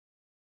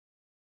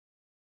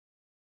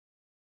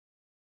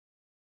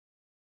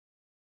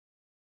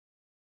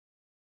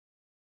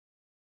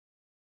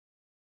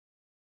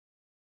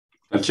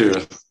Thank you,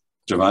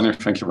 Giovanni.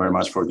 Thank you very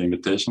much for the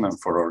invitation and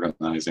for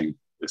organizing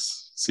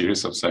this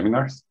series of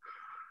seminars.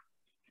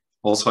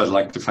 Also, I'd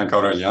like to thank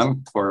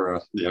Aurelian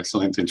for the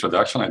excellent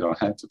introduction. I don't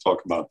have to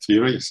talk about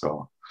theory,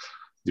 so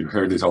you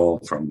heard it all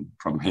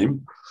from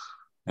him.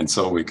 And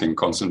so we can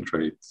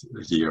concentrate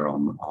here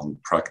on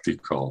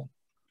practical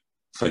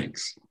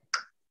things.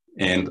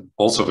 And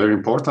also very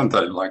important,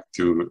 I'd like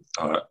to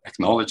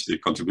acknowledge the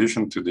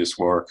contribution to this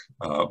work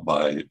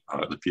by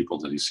the people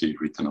that you see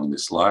written on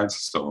these slides.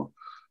 So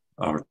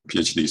our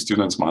PhD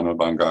students, Manuel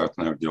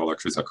Baumgartner, Viola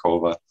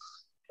Krisakova,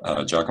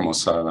 Giacomo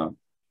Sala,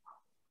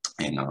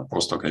 and our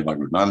postdoc Eva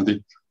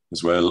Gurnaldi,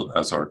 as well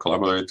as our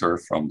collaborator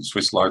from the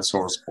Swiss Light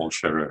Source, Paul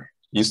Scherrer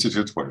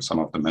Institute, where some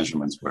of the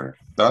measurements were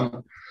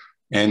done,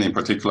 and in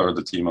particular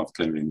the team of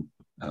Kevin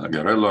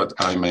Garello at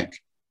IMEC,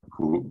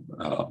 who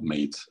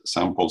made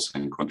samples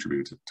and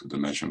contributed to the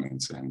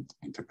measurements and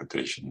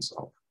interpretations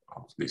of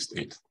this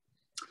data.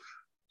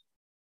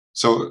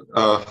 So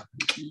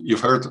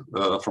you've heard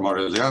from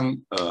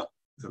Aurelian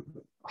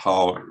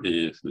how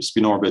the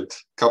spin orbit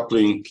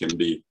coupling can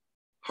be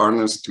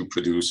harnessed to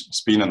produce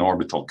spin and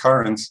orbital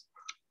currents,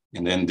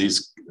 and then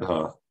these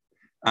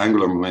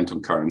angular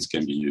momentum currents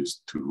can be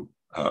used to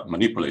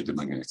manipulate the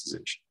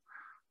magnetization.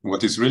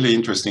 What is really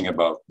interesting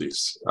about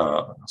these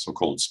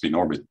so-called spin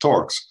orbit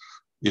torques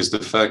is the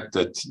fact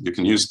that you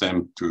can use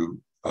them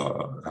to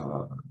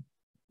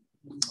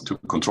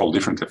control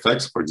different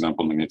effects, for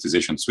example,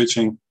 magnetization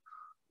switching,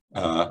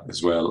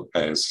 as well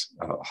as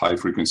high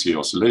frequency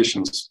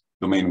oscillations,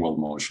 domain wall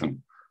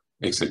motion,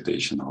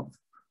 excitation of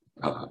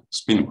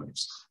spin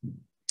waves.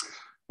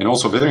 And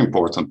also very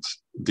important,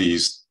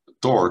 these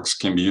torques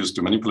can be used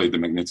to manipulate the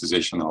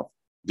magnetization of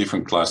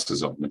different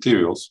classes of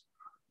materials.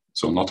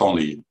 So not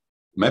only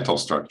metal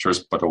structures,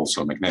 but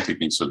also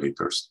magnetic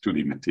insulators,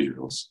 2D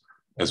materials,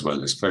 as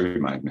well as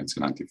ferrimagnets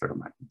and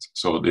antiferromagnets.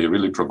 So they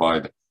really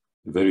provide a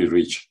very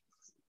rich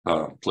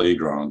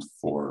playground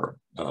for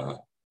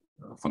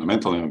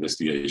fundamental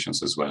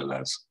investigations as well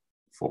as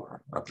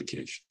for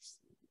applications.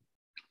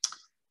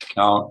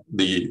 Now,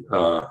 the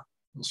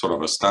sort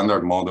of a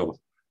standard model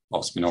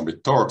of spin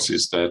orbit torques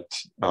is that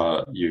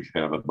you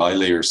have a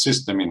bilayer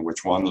system in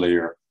which one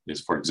layer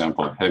is, for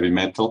example, heavy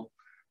metal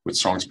with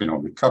strong spin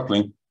orbit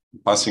coupling.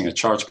 Passing a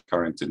charge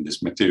current in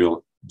this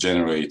material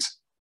generates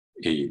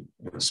a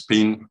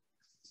spin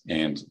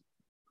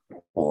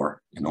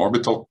or an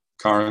orbital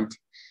current.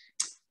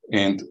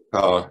 And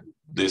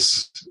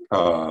this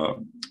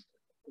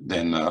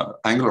then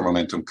angular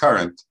momentum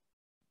current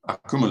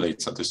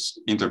accumulates at this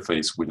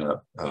interface with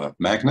a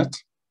magnet.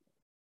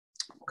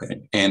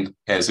 Okay. And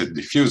as it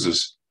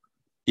diffuses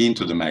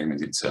into the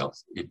magnet itself,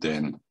 it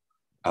then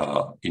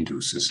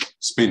induces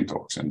spin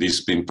torques. And these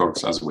spin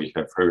torques, as we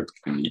have heard,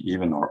 can be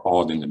even or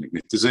odd in the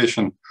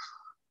magnetization.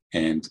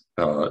 And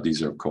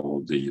these are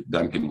called the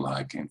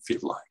damping-like and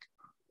field-like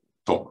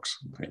torques.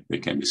 Okay. They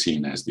can be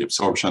seen as the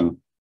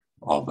absorption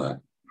of a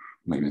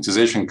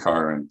magnetization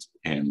current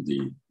and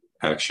the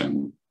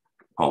action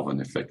of an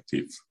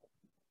effective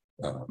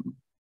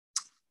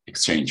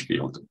exchange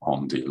field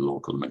on the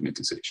local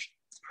magnetization.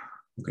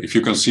 Okay. If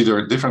you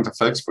consider different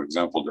effects, for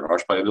example, the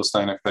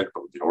Rashba-Edelstein effect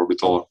or the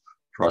orbital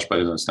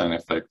Rashba-Edelstein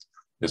effect,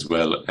 as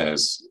well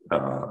as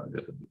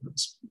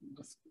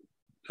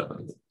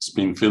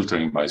spin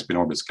filtering by spin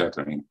orbit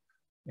scattering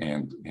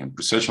and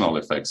precessional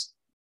effects,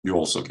 you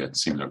also get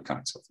similar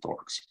kinds of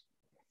torques.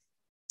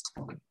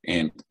 Okay.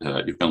 And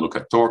you can look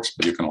at torques,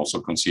 but you can also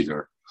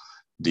consider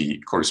the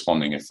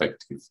corresponding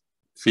effective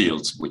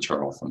fields, which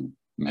are often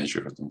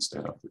measured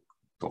instead of the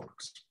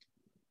torques.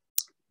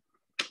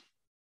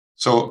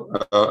 So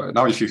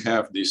now if you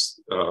have these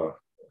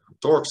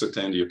torques at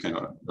end, you can,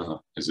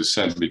 as I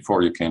said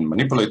before, you can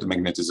manipulate the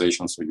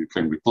magnetization, so you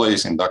can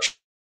replace induction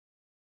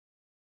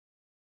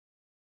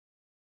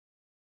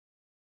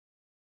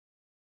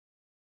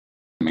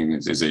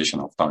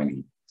magnetization of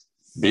tiny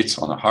bits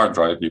on a hard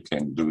drive. You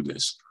can do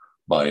this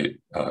by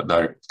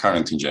direct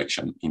current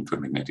injection into a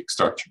magnetic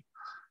structure.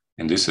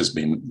 And this has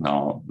been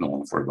now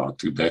known for about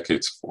 2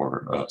 decades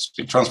for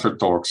spin transfer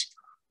torques.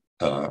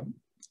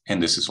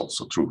 And this is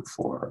also true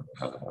for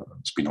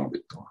spin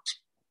orbit torques.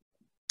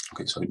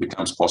 Okay, so it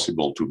becomes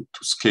possible to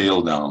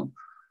scale down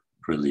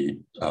really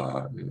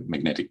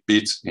magnetic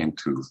bits and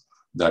to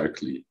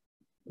directly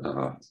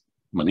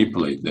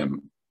manipulate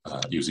them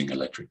using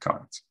electric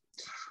currents.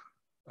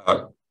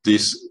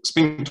 These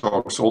spin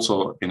torques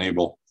also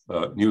enable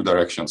new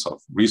directions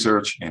of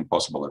research and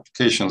possible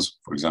applications,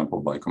 for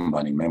example, by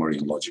combining memory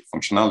and logic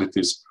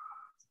functionalities,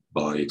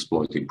 by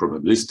exploiting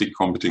probabilistic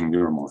computing,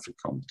 neuromorphic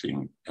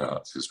computing,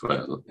 as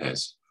well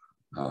as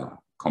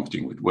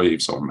computing with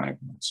waves or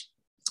magnets.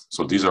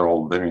 So these are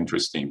all very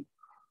interesting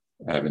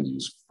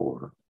avenues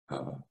for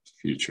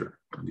future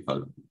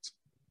development.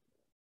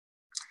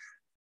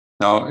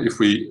 Now, if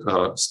we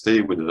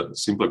stay with a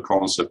simpler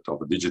concept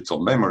of a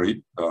digital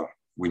memory,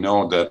 we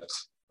know that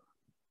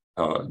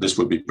this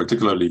would be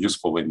particularly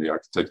useful in the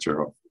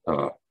architecture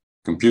of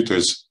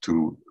computers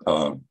to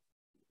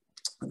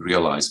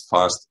realize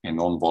fast and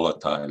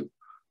non-volatile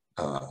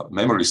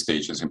memory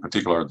stages, in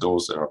particular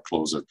those that are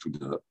closer to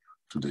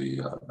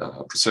the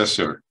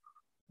processor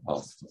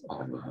of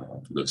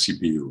the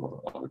CPU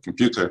or a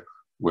computer,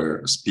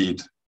 where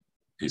speed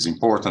is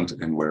important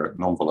and where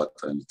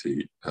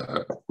non-volatility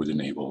would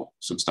enable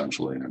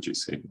substantial energy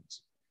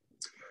savings.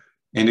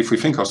 And if we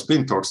think of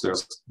spin torques,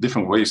 there's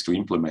different ways to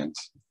implement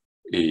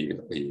a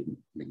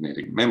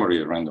magnetic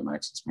memory, a random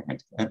access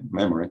magnetic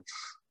memory.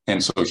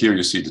 And so here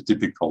you see the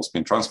typical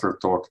spin transfer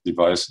torque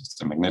device. It's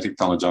a magnetic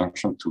tunnel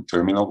junction, two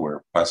terminal,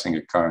 where passing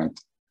a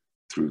current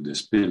through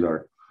this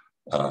pillar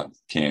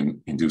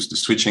can induce the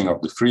switching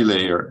of the free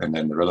layer, and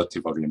then the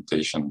relative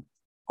orientation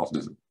of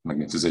the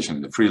magnetization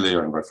in the free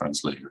layer and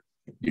reference layer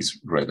is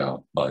read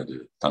out by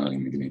the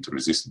tunneling magnetic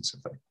resistance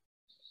effect.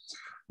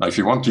 Now, if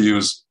you want to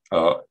use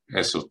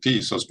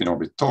SOT, so spin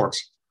orbit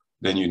torques,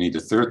 then you need a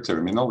third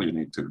terminal. You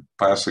need to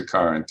pass a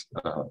current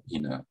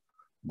in a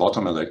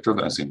bottom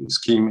electrode, as in the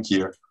scheme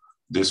here.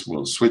 This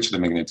will switch the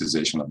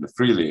magnetization of the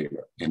free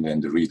layer, and then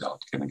the readout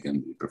can again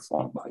be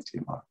performed by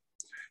TMR.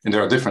 And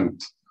there are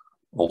different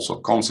also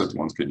concepts.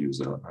 One can use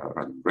a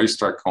random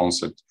racetrack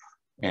concept,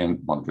 and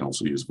one can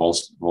also use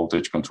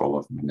voltage control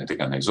of magnetic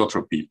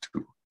anisotropy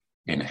to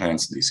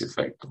enhance this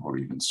effect or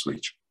even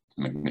switch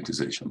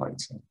magnetization by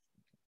itself.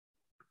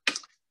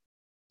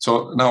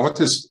 So now what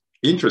is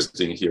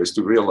interesting here is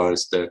to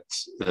realize that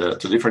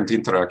the different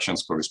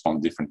interactions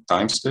correspond to different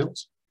time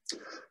scales.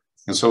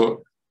 And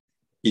so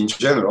in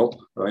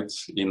general, right,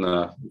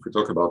 if we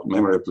talk about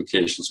memory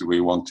applications,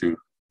 we want to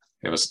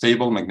have a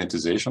stable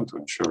magnetization to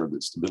ensure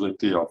the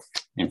stability of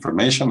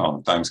information on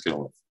a time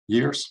scale of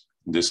years.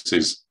 This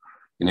is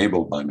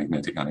enabled by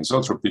magnetic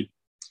anisotropy.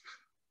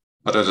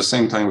 But at the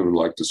same time, we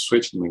would like to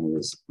switch the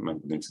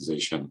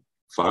magnetization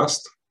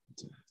fast.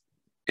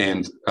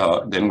 And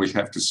then we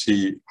have to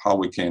see how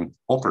we can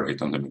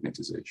operate on the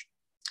magnetization.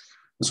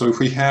 And so if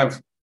we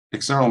have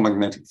external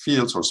magnetic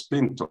fields or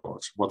spin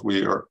torques, what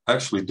we are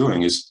actually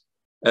doing is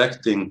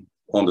acting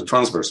on the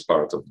transverse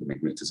part of the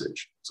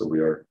magnetization. So we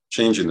are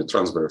changing the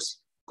transverse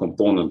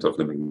component of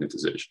the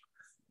magnetization.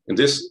 And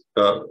this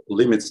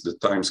limits the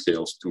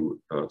timescales to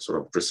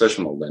sort of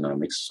precessional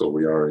dynamics. So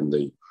we are in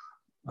the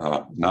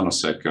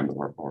nanosecond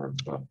or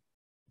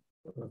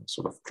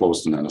sort of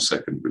close to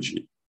nanosecond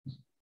regime.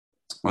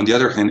 On the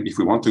other hand, if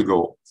we want to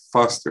go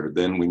faster,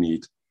 then we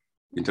need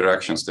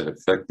interactions that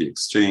affect the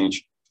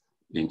exchange,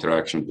 the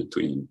interaction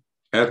between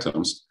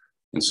atoms,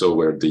 and so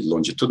where the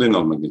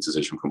longitudinal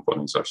magnetization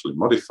component is actually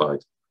modified,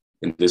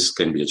 and this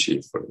can be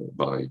achieved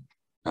by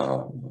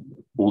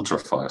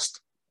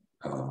ultra-fast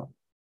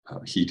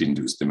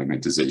heat-induced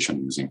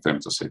demagnetization using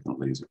femtosecond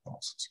laser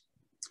pulses.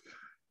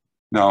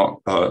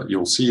 Now,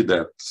 you'll see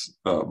that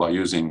by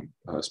using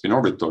spin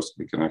orbit torques,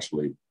 we can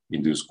actually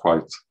induce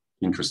quite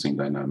interesting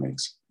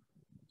dynamics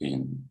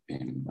in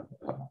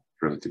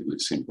relatively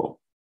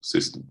simple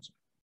systems.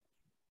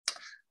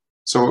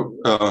 So,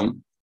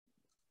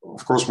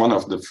 of course, one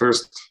of the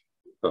first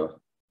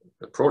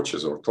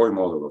approaches or toy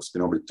model of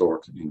spin orbit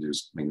torque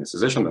induced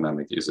magnetization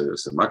dynamic is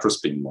a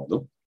macrospin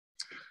model,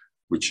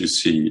 which you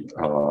see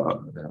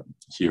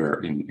here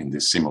in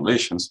these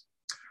simulations.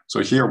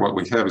 So here what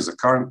we have is a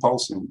current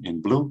pulse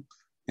in blue,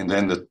 and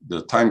then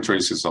the time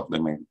traces of the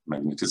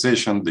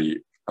magnetization, the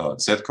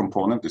Z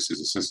component. This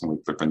is a system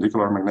with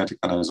perpendicular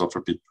magnetic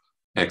anisotropy,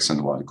 X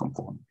and Y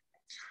component.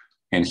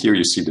 And here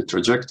you see the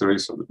trajectory.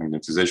 So the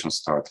magnetization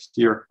starts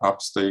here,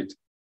 up state,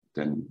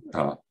 then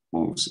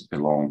moves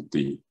along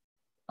the,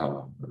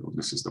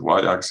 this is the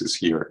Y-axis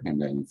here,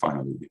 and then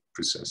finally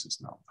precesses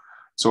down.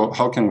 So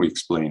how can we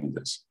explain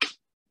this?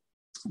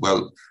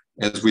 Well,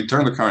 as we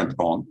turn the current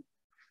on,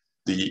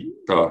 the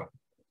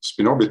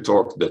spin orbit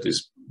torque that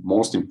is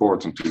most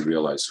important to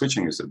realize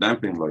switching is the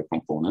damping-like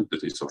component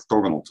that is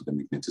orthogonal to the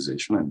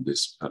magnetization and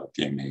this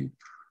PMA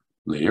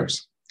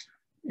layers.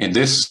 And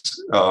this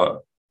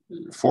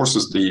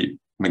forces the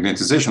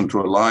magnetization to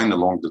align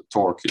along the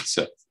torque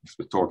itself, if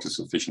the torque is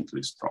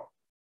sufficiently strong.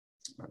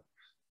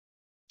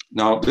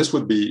 Now, this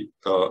would be,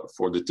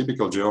 for the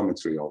typical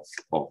geometry of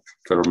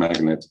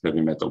ferromagnet heavy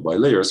metal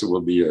bilayers, it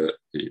will be a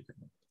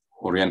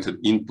oriented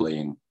in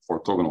plane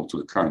orthogonal to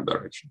the current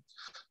direction.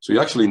 So you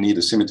actually need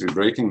a symmetry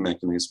breaking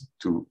mechanism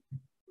to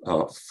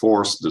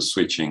force the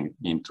switching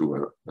into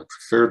a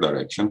preferred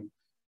direction.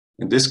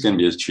 And this can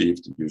be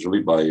achieved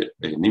usually by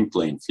an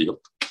in-plane field.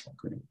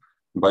 Okay.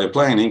 By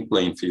applying an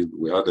in-plane field,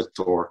 we add a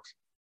torque,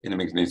 and the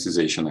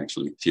magnetization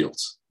actually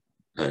tilts,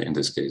 in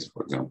this case,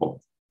 for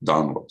example,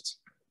 downwards.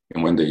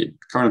 And when the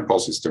current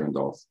pulse is turned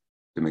off,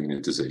 the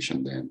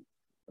magnetization then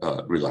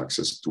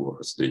relaxes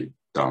towards the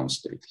down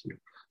state here.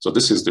 So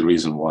this is the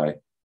reason why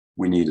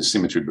we need a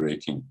symmetry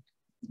breaking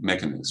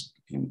mechanism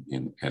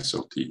in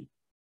SOT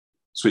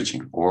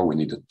switching, or we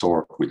need a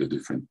torque with a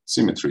different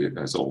symmetry,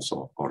 as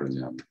also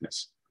Aurélien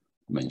has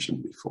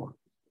mentioned before.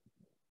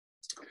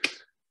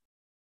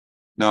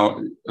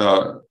 Now,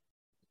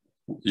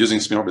 using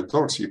spin orbit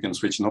torques, you can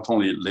switch not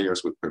only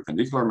layers with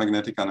perpendicular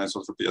magnetic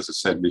anisotropy, as I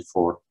said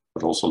before,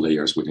 but also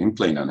layers with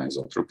in-plane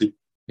anisotropy.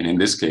 And in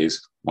this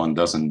case, one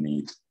doesn't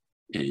need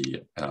an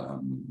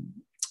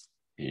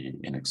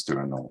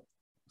external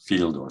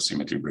field or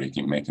symmetry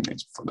breaking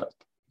mechanism for that.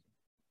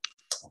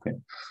 Okay.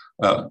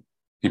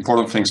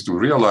 Important things to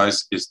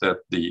realize is that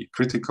the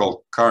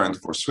critical current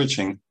for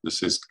switching,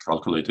 this is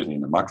calculated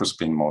in a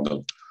macrospin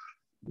model,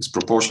 is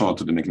proportional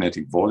to the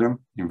magnetic volume,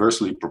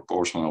 inversely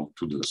proportional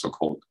to the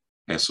so-called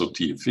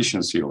SOT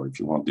efficiency, or if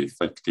you want, the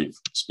effective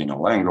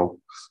spinel angle.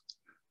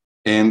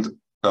 And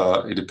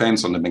it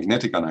depends on the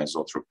magnetic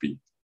anisotropy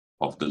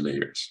of the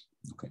layers.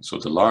 Okay, so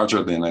the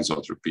larger the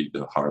anisotropy,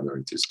 the harder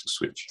it is to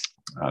switch,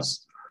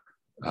 as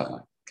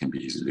can be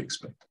easily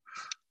expected.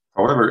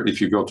 However, if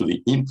you go to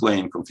the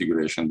in-plane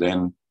configuration,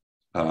 then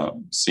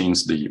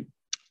since the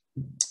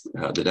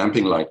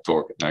damping light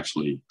torque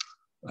actually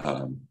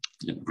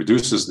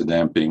reduces the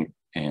damping,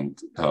 and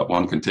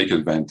one can take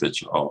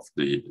advantage of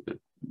the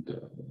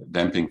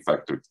damping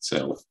factor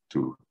itself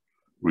to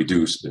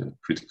reduce the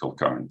critical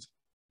current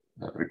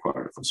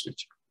required for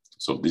switching.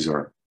 So these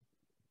are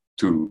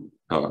two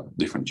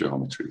different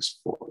geometries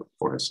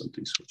for SOT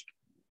switching.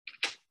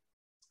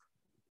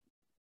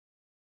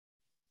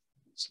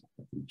 So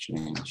let me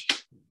change.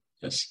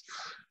 Yes.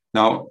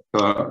 Now,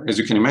 as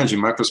you can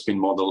imagine, macrospin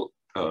model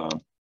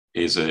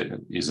is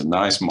a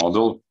nice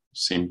model,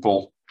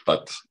 simple,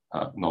 but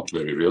not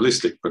very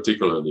realistic,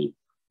 particularly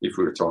if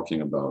we're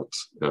talking about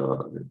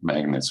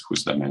magnets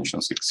whose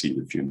dimensions exceed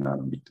a few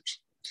nanometers.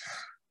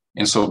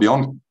 And so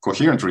beyond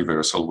coherent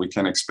reversal, we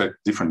can expect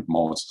different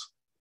modes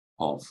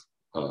of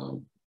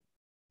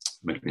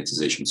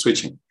magnetization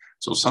switching.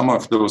 So some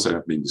of those that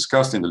have been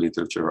discussed in the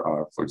literature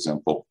are, for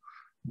example,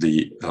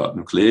 the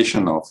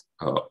nucleation of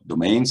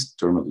domains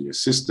thermally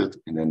assisted,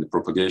 and then the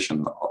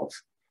propagation of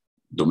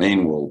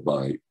domain wall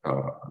by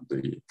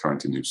the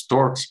current-induced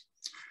torques.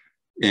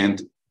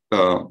 And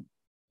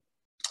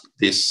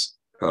this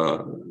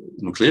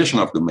nucleation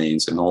of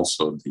domains and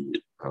also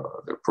the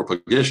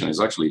propagation is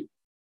actually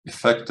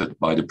affected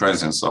by the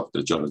presence of the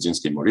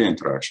Jarodzinski-Moria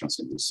interactions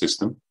in the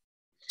system.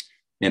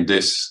 And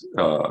this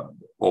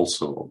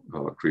also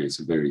creates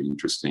a very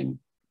interesting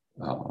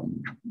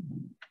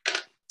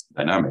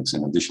dynamics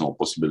and additional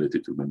possibility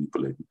to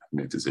manipulate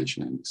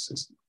magnetization in this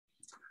system.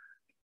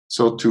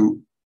 So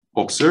to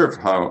observe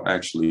how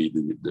actually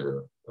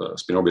the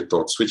spin-orbit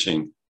torque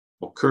switching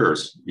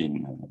occurs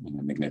in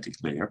a magnetic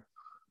layer,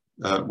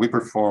 we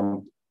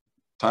performed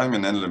time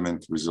and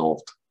element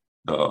resolved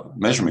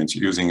measurements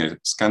using a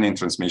scanning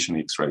transmission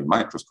X-ray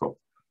microscope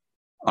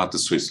at the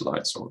Swiss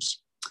light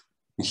source.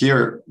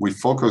 Here we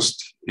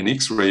focused an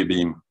X-ray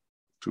beam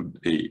to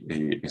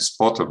a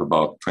spot of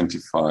about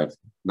 25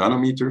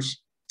 nanometers.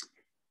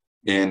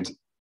 And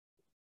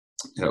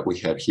we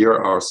have here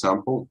our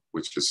sample,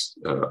 which is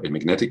a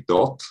magnetic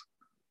dot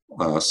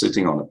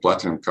sitting on a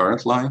platinum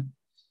current line.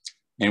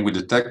 And we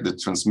detect the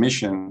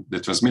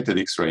transmitted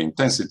X-ray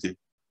intensity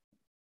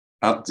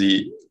at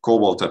the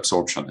cobalt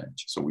absorption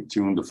edge. So we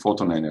tune the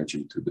photon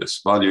energy to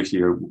this value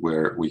here,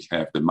 where we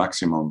have the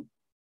maximum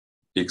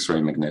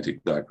X-ray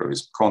magnetic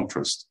dichroism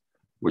contrast,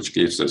 which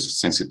gives us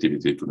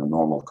sensitivity to the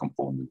normal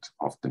component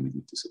of the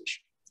magnetization.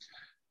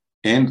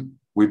 And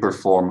we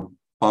perform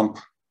pump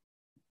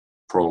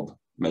probe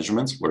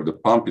measurements, where the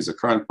pump is a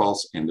current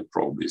pulse and the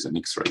probe is an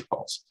X-ray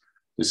pulse.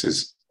 This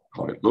is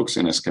how it looks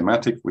in a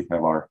schematic. We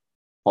have our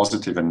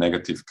positive and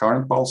negative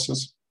current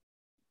pulses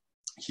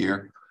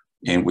here,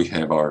 and we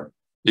have our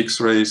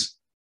X-rays,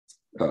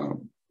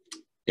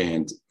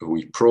 and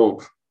we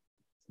probe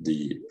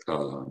the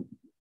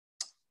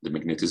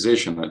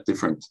magnetization at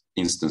different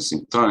instances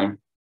in time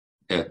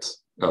at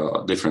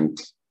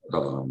different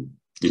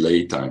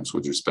delay times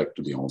with respect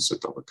to the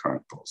onset of a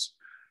current pulse.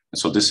 And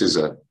so this is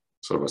a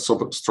sort of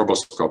a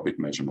stroboscopic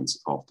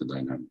measurements of the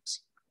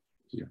dynamics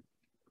here.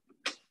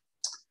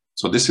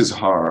 So this is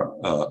our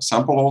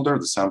sample holder.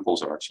 The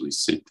samples are actually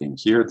sitting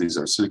here. These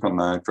are silicon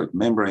nitride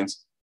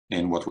membranes.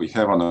 And what we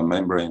have on a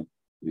membrane,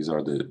 these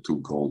are the two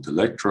gold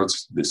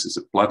electrodes. This is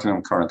a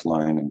platinum current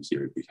line, and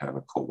here we have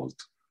a cobalt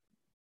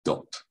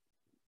dot,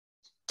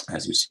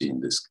 as you see in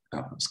this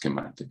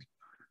schematic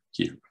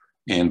here.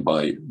 And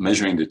by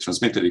measuring the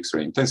transmitted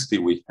X-ray intensity,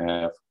 we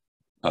have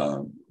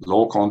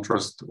low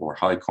contrast or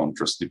high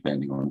contrast,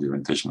 depending on the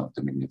orientation of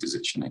the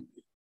magnetization in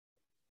the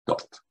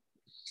dot.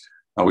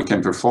 Now we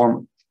can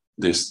perform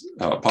this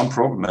pump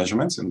probe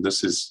measurements, and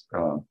this is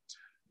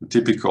the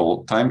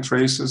typical time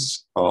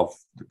traces of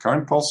the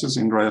current pulses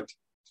in red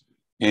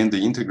and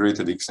the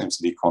integrated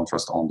XMCD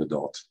contrast on the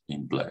dot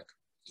in black.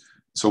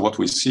 So what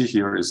we see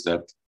here is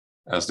that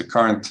as the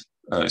current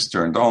is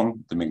turned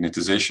on, the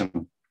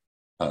magnetization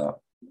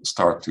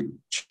starts to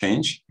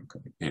change.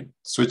 Okay. It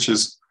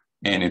switches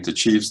and it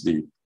achieves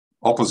the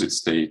opposite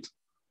state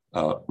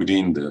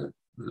within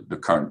the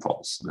current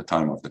pulse, the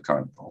time of the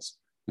current pulse.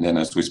 And then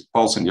as we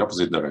pulse in the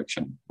opposite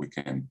direction, we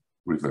can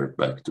revert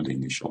back to the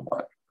initial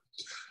value.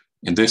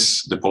 In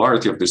this, the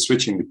polarity of the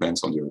switching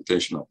depends on the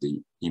orientation of the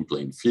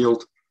in-plane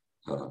field,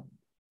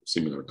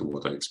 similar to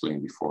what I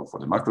explained before for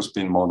the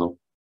macrospin model.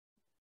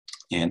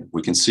 And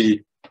we can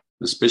see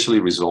the spatially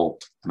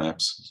resolved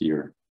maps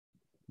here.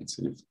 Let's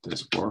see if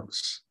this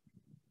works.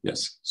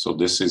 Yes, so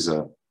this is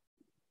a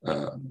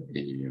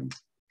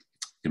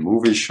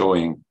movie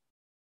showing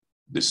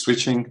the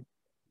switching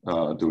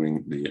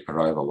during the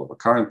arrival of a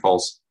current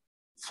pulse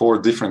for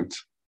different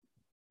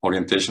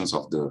orientations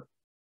of the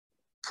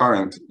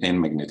current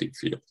and magnetic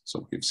field.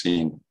 So we've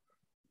seen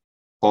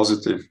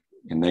positive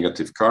and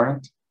negative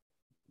current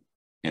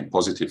and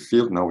positive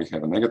field. Now we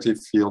have a negative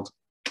field,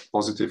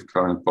 positive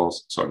current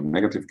pulse, sorry,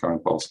 negative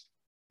current pulse,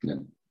 and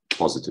then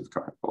positive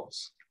current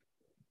pulse.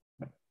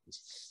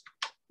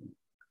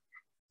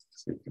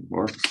 See if it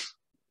works.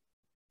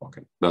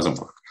 Okay, doesn't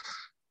work.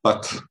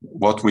 But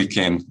what we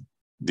can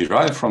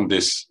derive from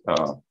this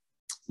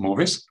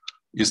movies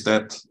is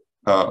that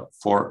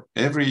for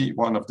every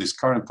one of these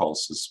current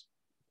pulses,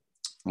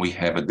 we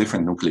have a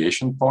different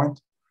nucleation point,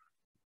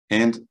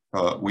 and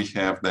we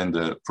have then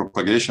the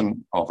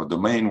propagation of a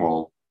domain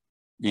wall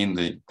in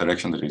the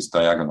direction that is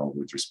diagonal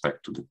with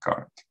respect to the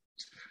current.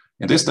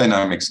 And this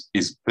dynamics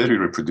is very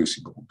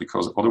reproducible,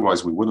 because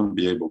otherwise we wouldn't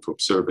be able to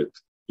observe it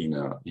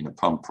in a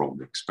pump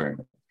probe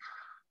experiment.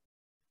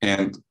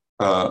 And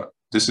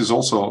this is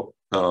also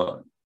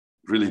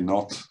really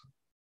not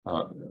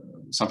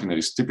something that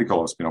is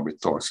typical of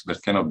spin-orbit torques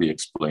that cannot be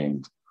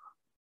explained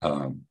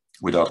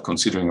without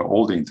considering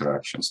all the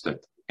interactions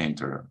that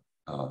enter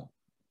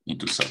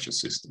into such a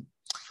system.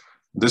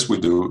 This we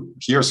do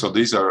here. So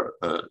these are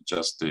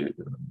just the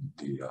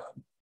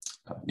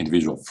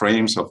individual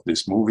frames of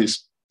these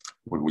movies,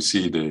 where we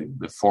see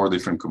the 4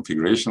 different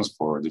configurations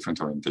for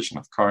different orientation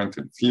of current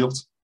and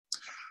fields.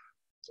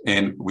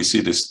 And we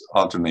see this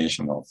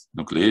alternation of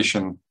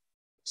nucleation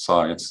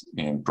sides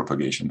and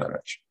propagation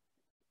direction.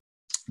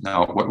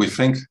 Now, what we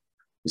think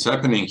is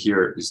happening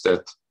here is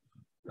that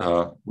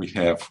we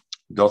have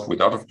dot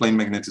with out-of-plane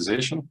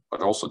magnetization,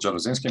 but also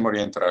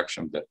Jaruzelski-Maria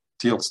interaction that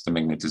tilts the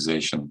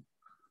magnetization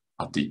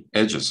at the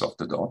edges of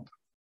the dot.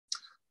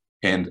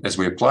 And as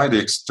we apply the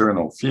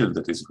external field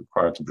that is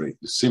required to break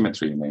the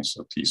symmetry in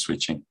SOT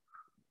switching,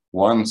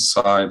 one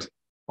side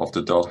of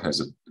the dot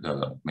has a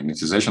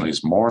magnetization that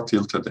is more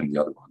tilted and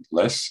the other one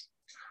less.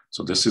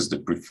 So this is the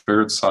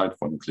preferred side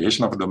for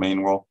nucleation of a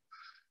domain wall.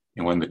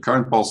 And when the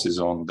current pulse is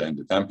on, then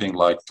the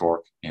damping-like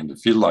torque and the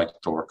field-like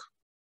torque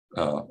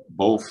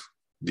both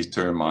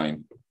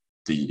determine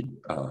the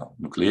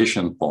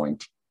nucleation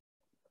point.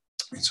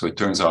 And so it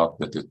turns out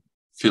that the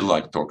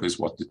field-like torque is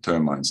what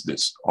determines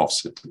this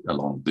offset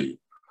along the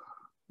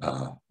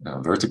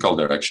vertical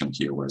direction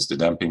here, whereas the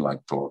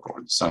damping-like torque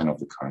or the sign of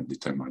the current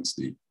determines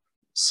the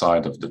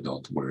side of the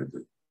dot where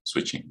the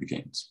switching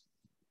begins.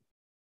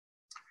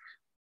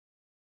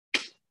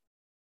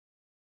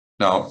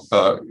 Now,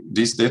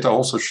 these data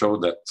also show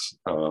that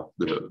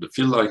the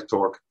field-like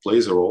torque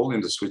plays a role in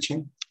the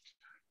switching,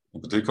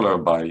 in particular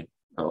by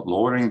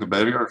lowering the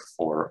barrier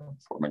for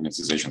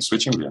magnetization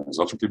switching, the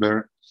anisotropy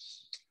barrier.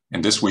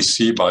 And this we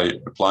see by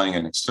applying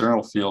an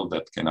external field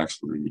that can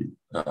actually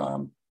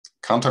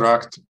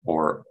counteract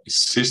or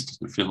assist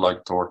the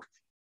field-like torque.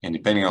 And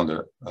depending on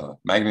the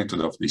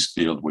magnitude of this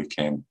field, we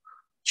can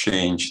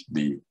change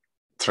the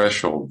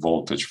threshold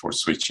voltage for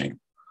switching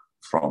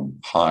from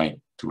high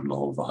to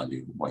low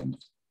value when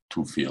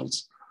 2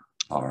 fields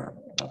are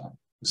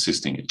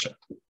assisting each other.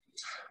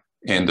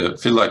 And the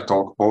field-like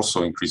torque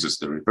also increases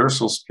the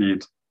reversal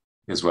speed,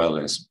 as well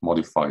as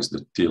modifies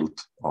the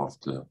tilt of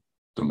the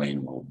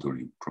domain wall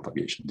during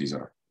propagation. These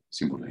are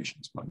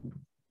simulations, by the way.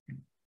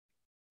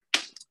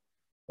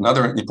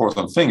 Another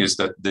important thing is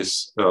that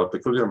this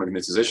peculiar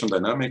magnetization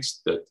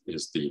dynamics, that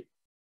is the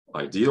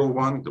ideal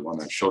one, the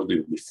one I showed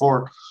you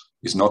before,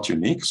 is not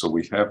unique. So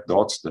we have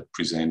dots that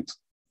present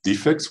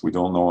defects. We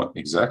don't know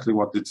exactly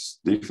what these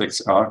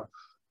defects are.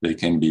 They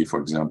can be,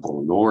 for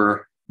example,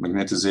 lower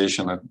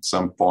magnetization at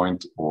some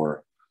point,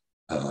 or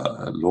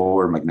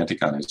lower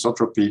magnetic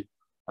anisotropy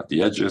at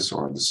the edges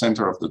or at the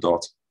center of the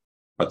dot.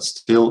 But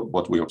still,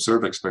 what we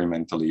observe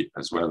experimentally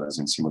as well as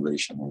in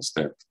simulation is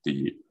that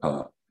the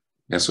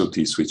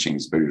SOT switching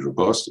is very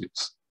robust. It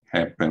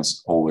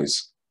happens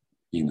always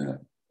in a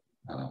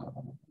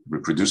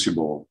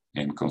reproducible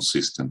and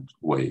consistent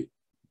way,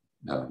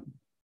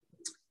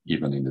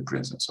 even in the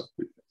presence of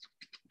defects.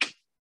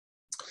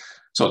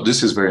 So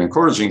this is very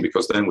encouraging,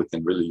 because then we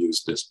can really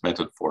use this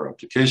method for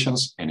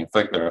applications. And in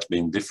fact, there have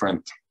been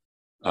different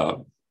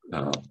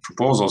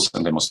proposals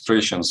and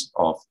demonstrations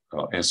of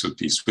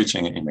SOT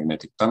switching in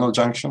magnetic tunnel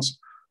junctions,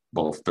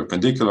 both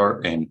perpendicular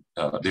and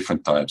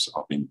different types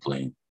of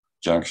in-plane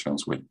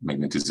junctions with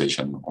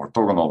magnetization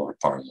orthogonal or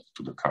parallel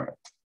to the current.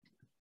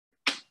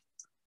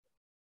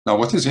 Now,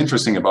 what is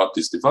interesting about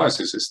these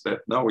devices is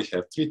that now we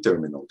have 3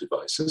 terminal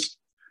devices.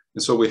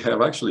 And so we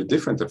have actually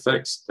different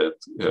effects that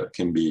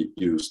can be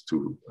used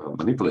to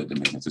manipulate the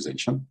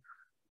magnetization.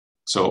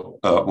 So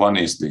one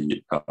is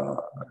the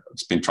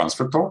spin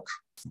transfer torque.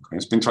 Okay.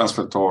 Spin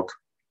transfer torque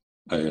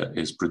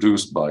is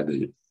produced by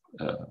the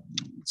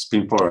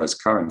spin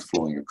polarized current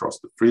flowing across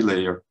the free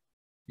layer,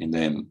 and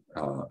then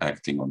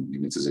acting on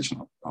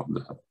magnetization of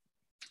the,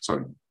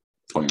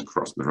 flowing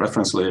across the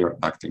reference layer,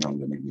 acting on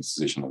the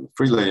magnetization of the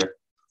free layer.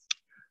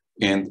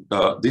 And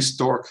this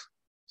torque,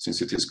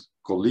 since it is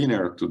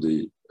collinear to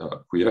the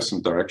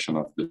quiescent direction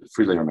of the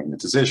free layer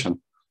magnetization,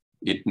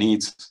 it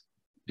needs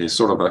a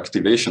sort of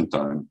activation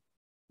time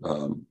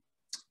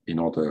in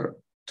order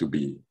to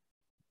be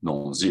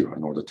non-zero,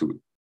 in order to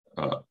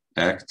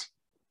act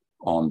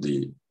on the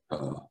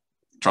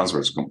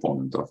transverse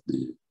component of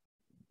the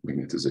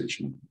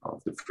magnetization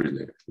of the free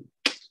layer.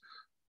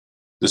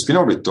 The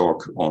spin-orbit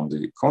torque, on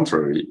the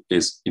contrary,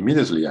 is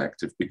immediately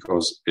active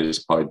because it is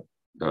by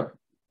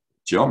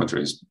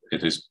geometry,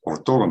 it is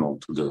orthogonal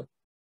to the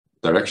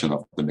direction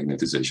of the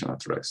magnetization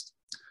at rest.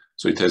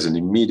 So it has an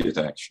immediate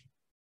action,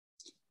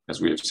 as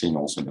we have seen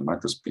also in the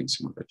macrospin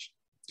simulation.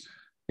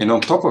 And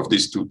on top of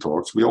these two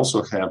torques, we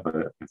also have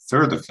a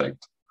third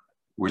effect,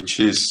 which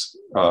is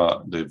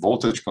the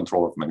voltage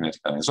control of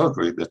magnetic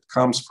anisotropy that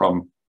comes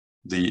from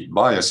the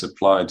bias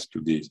applied to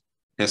the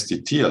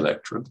STT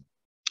electrode,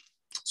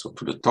 so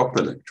to the top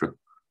electrode,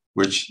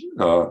 which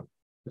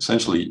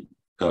essentially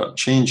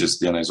changes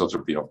the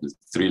anisotropy of the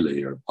three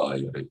layer by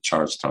a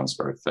charge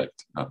transfer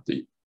effect at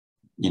the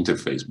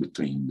interface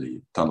between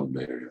the tunnel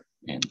barrier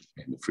and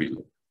the free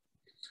layer.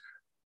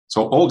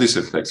 So all these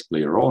effects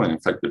play a role, and in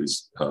fact there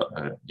is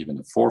even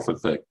a fourth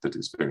effect that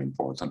is very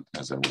important,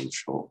 as I will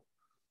show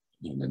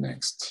in the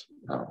next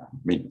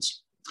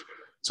minutes.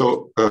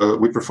 So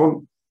we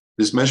perform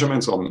these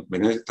measurements on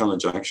magnetic tunnel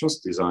junctions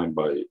designed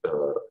by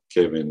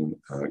Kevin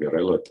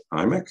Garello at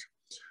IMEC,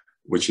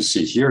 which you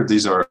see here.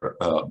 These are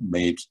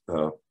made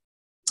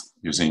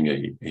using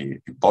a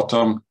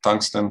bottom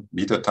tungsten,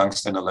 beta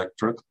tungsten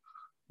electrode.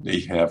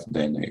 They have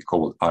then a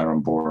cobalt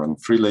iron boron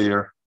free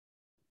layer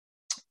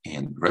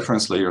and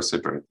reference layer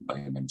separated by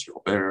an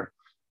MgO barrier,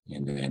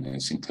 and then a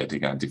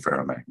synthetic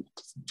antiferromagnet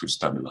to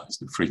stabilize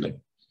the free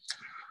layer.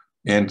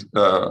 And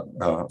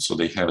so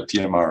they have a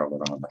TMR of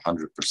around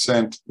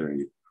 100%,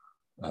 very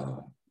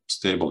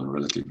stable and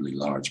relatively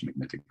large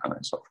magnetic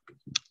anisotropy.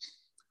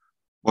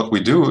 What we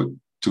do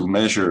to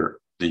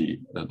measure the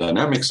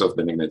dynamics of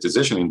the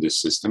magnetization in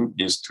this system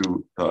is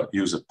to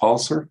use a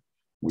pulsar.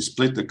 We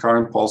split the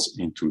current pulse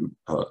into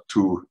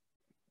two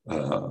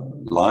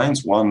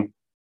lines. One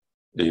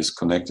is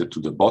connected to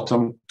the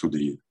bottom, to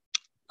the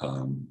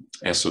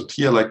SOT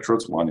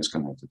electrodes. One is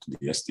connected to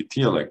the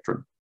STT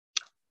electrode.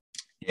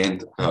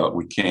 And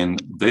we can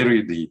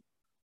vary the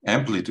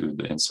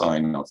amplitude and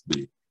sign of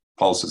the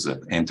pulses that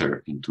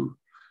enter into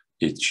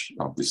each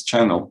of this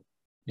channel,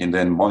 and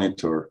then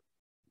monitor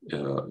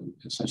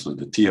essentially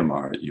the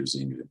TMR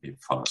using a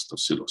fast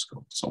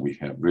oscilloscope. So we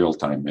have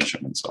real-time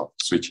measurements of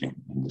switching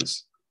in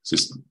this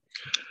system.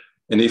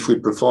 And if we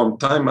perform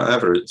time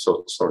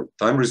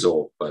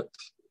resolve, but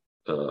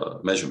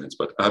measurements,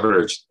 but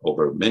averaged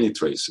over many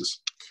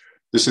traces,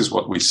 this is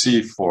what we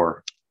see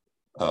for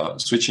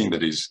switching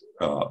that is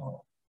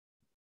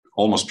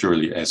almost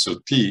purely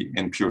SOT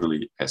and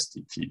purely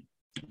STT.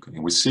 Okay.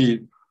 And we see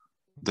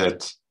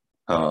that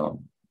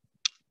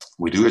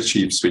we do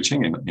achieve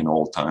switching in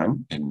all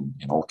time, in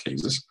all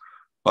cases,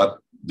 but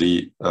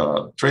the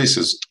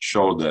traces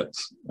show that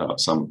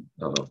some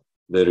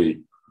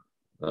very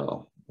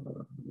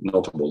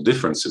notable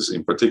differences,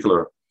 in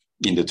particular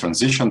in the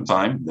transition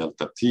time,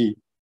 delta T,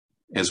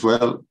 as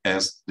well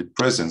as the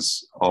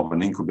presence of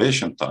an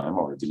incubation time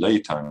or a delay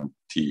time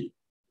T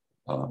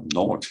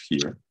naught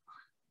here,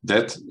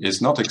 that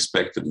is not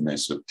expected in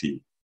SOT,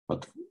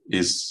 but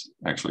is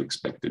actually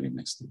expected in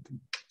STT.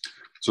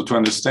 So to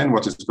understand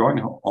what is going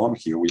on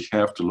here, we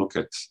have to look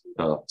at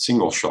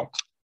single shot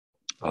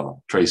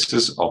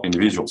traces of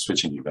individual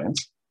switching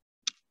events.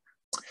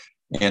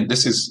 And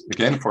this is,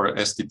 again, for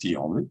STT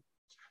only,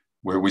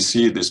 where we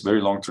see this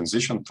very long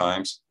transition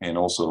times and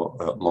also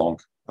long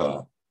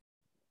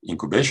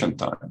incubation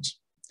times.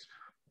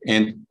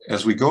 And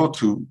as we go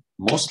to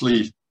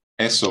mostly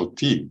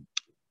SOT,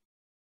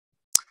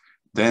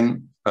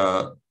 then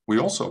we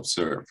also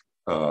observe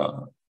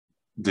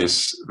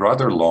this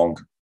rather long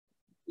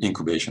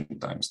incubation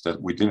times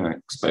that we didn't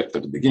expect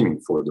at the beginning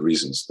for the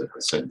reasons that I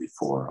said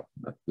before,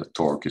 that the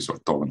torque is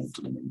orthogonal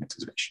to the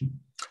magnetization.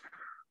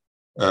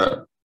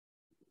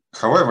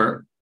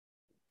 However,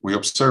 we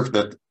observe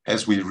that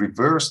as we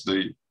reverse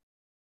the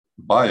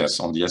bias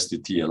on the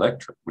STT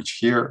electrode, which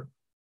here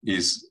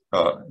is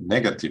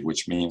negative,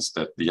 which means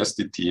that the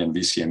STT and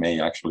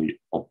VCMA actually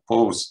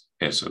oppose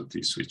SOT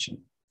switching.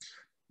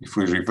 If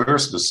we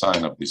reverse the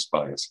sign of this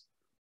bias,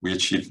 we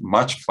achieve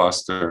much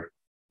faster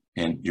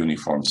and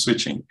uniform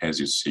switching, as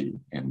you see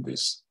in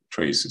these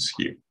traces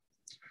here.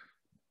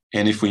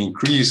 And if we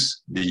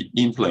increase the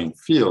in-plane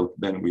field,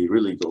 then we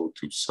really go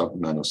to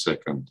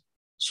sub-nanosecond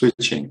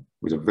switching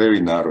with a very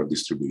narrow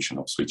distribution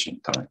of switching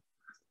time,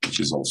 which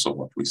is also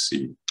what we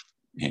see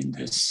in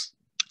this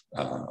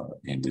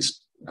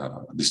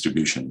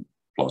distribution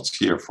plots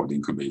here for the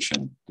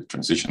incubation, the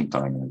transition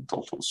time, and the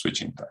total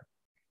switching time.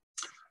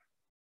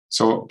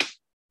 So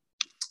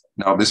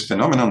now this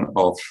phenomenon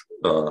of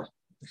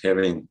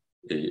having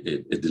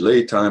a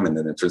delay time and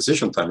then a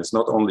transition time is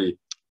not only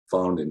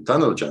found in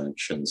tunnel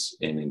junctions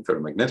and in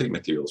ferromagnetic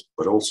materials,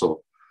 but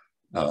also,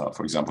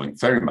 for example, in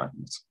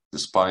ferrimagnets,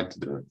 despite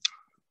the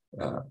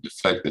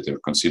fact that they're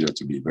considered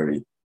to be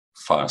very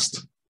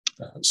fast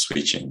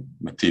switching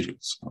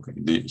materials. Okay.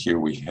 Here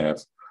we have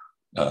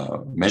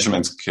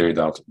measurements carried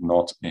out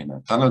not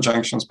in tunnel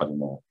junctions, but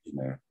in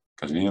a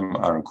gadolinium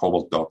iron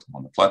cobalt dot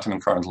on a platinum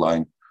current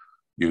line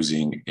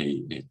using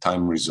a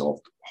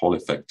time-resolved Hall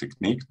effect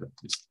technique that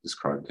is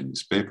described in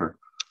this paper.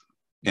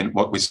 And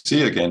what we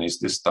see again is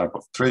this type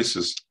of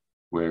traces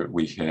where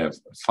we have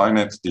a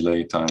finite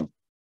delay time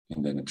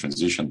and then a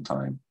transition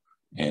time.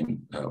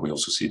 And we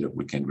also see that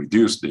we can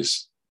reduce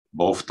this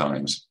both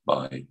times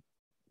by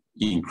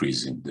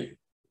increasing the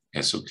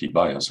SOT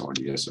bias or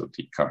the SOT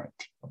current.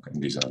 Okay,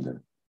 these are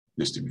the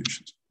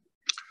distributions.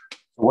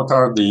 What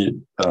are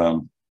the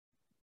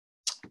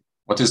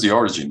what is the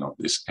origin of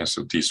this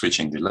SOT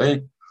switching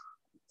delay?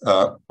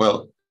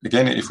 Well,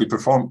 again, if we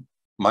perform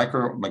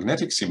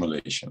micromagnetic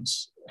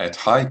simulations at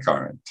high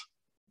current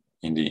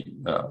in the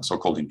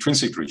so-called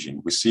intrinsic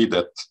regime, we see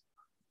that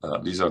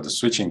these are the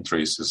switching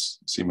traces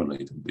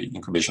simulated. The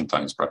incubation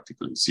time is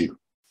practically zero,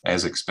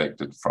 as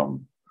expected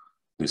from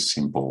this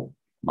simple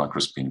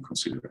microspin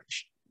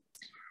consideration.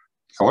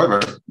 However,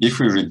 if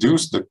we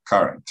reduce the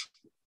current,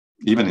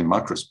 even in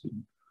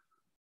microspin,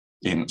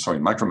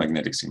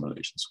 micromagnetic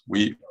simulations,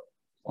 we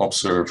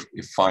observe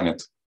a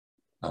finite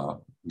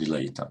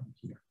delay time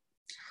here.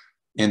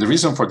 And the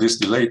reason for this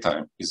delay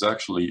time is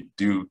actually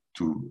due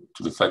to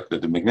the fact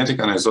that the magnetic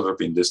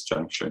anisotropy in these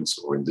junctions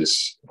or in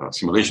these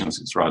simulations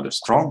is rather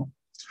strong.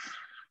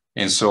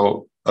 And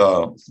so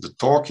the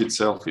torque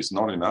itself is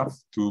not enough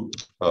to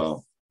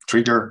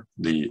trigger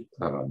the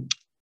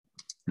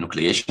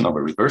nucleation of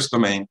a reverse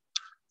domain.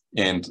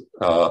 And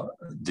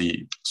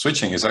the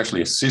switching is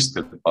actually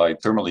assisted by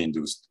thermally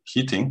induced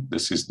heating.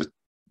 This is the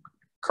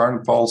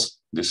current pulse.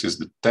 This is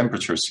the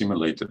temperature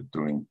simulated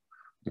during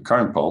the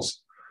current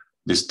pulse.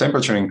 This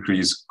temperature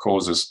increase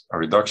causes a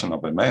reduction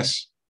of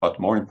MS, but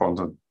more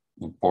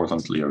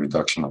importantly, a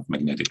reduction of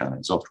magnetic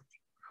anisotropy.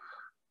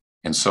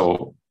 And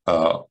so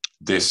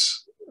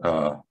this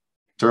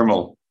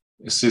thermal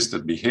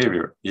assisted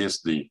behavior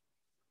is the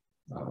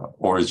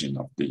origin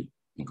of the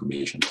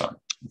incubation time.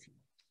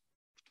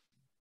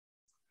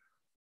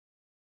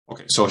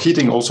 Okay, so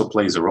heating also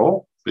plays a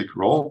role, big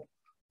role.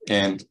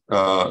 And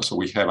so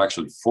we have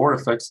actually 4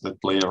 effects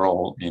that play a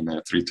role in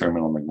a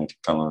 3-terminal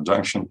magnetic tunnel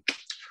junction.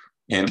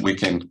 And we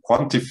can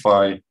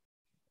quantify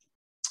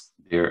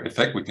their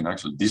effect. We can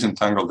actually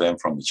disentangle them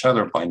from each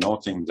other by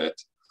noting that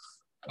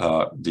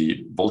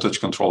the voltage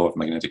control of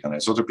magnetic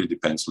anisotropy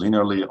depends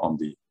linearly on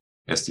the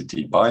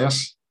STT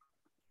bias,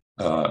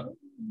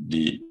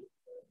 the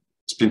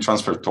spin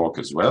transfer torque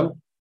as well,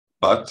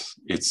 but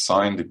its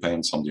sign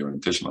depends on the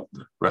orientation of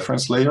the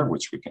reference layer,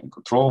 which we can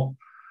control.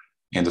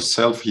 And the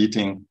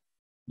self-heating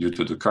due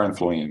to the current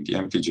flowing in the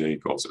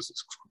MTJ goes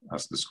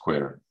as the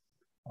square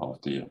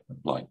of the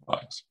applied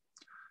bias.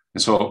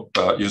 And so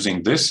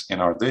using this in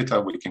our data,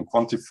 we can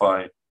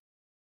quantify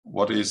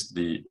what is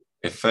the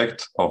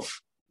effect of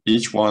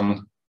each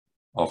one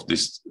of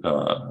these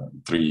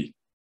 3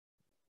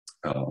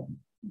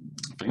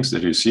 things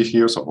that you see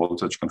here. So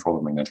voltage control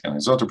of magnetic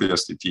anisotropy,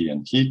 STT,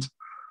 and heat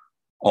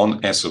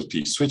on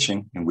SOT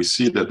switching. And we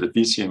see that the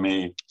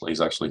VCMA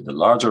plays actually the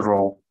larger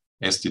role,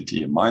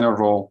 STT a minor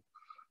role,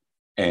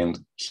 and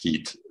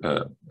heat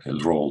a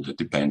role that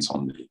depends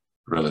on the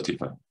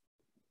relative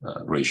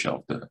ratio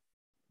of the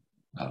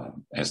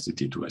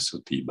STT to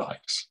SOT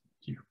bias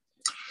here.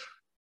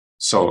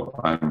 So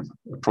I'm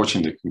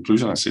approaching the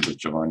conclusion. I see that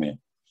Giovanni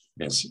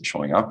is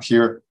showing up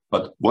here.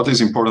 But what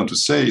is important to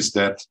say is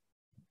that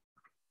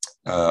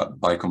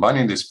by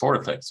combining these 4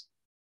 effects,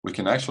 we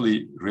can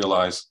actually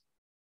realize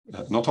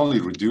not only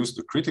reduce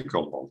the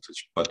critical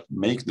voltage, but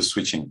make the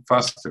switching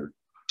faster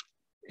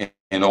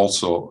and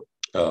also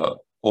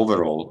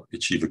overall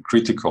achieve a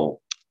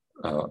critical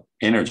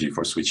energy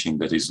for switching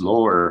that is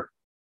lower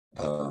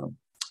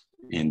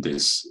in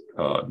this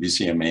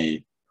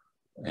VCMA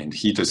and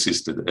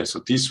heat-assisted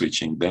SOT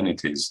switching than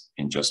it is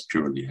in just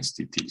purely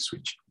STT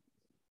switching.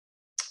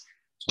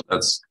 So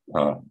that's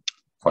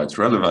quite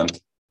relevant.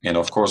 And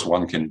of course,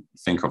 one can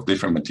think of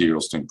different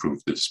materials to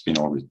improve the spin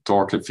orbit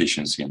torque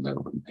efficiency, and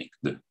that would make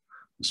the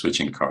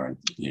switching current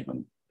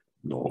even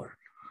lower.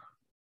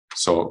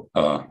 So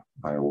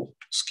I will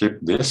skip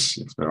this.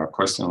 If there are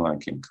questions, I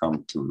can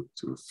come to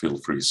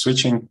feel-free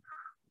switching.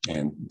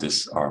 And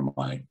these are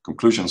my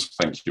conclusions.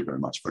 Thank you very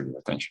much for your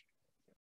attention.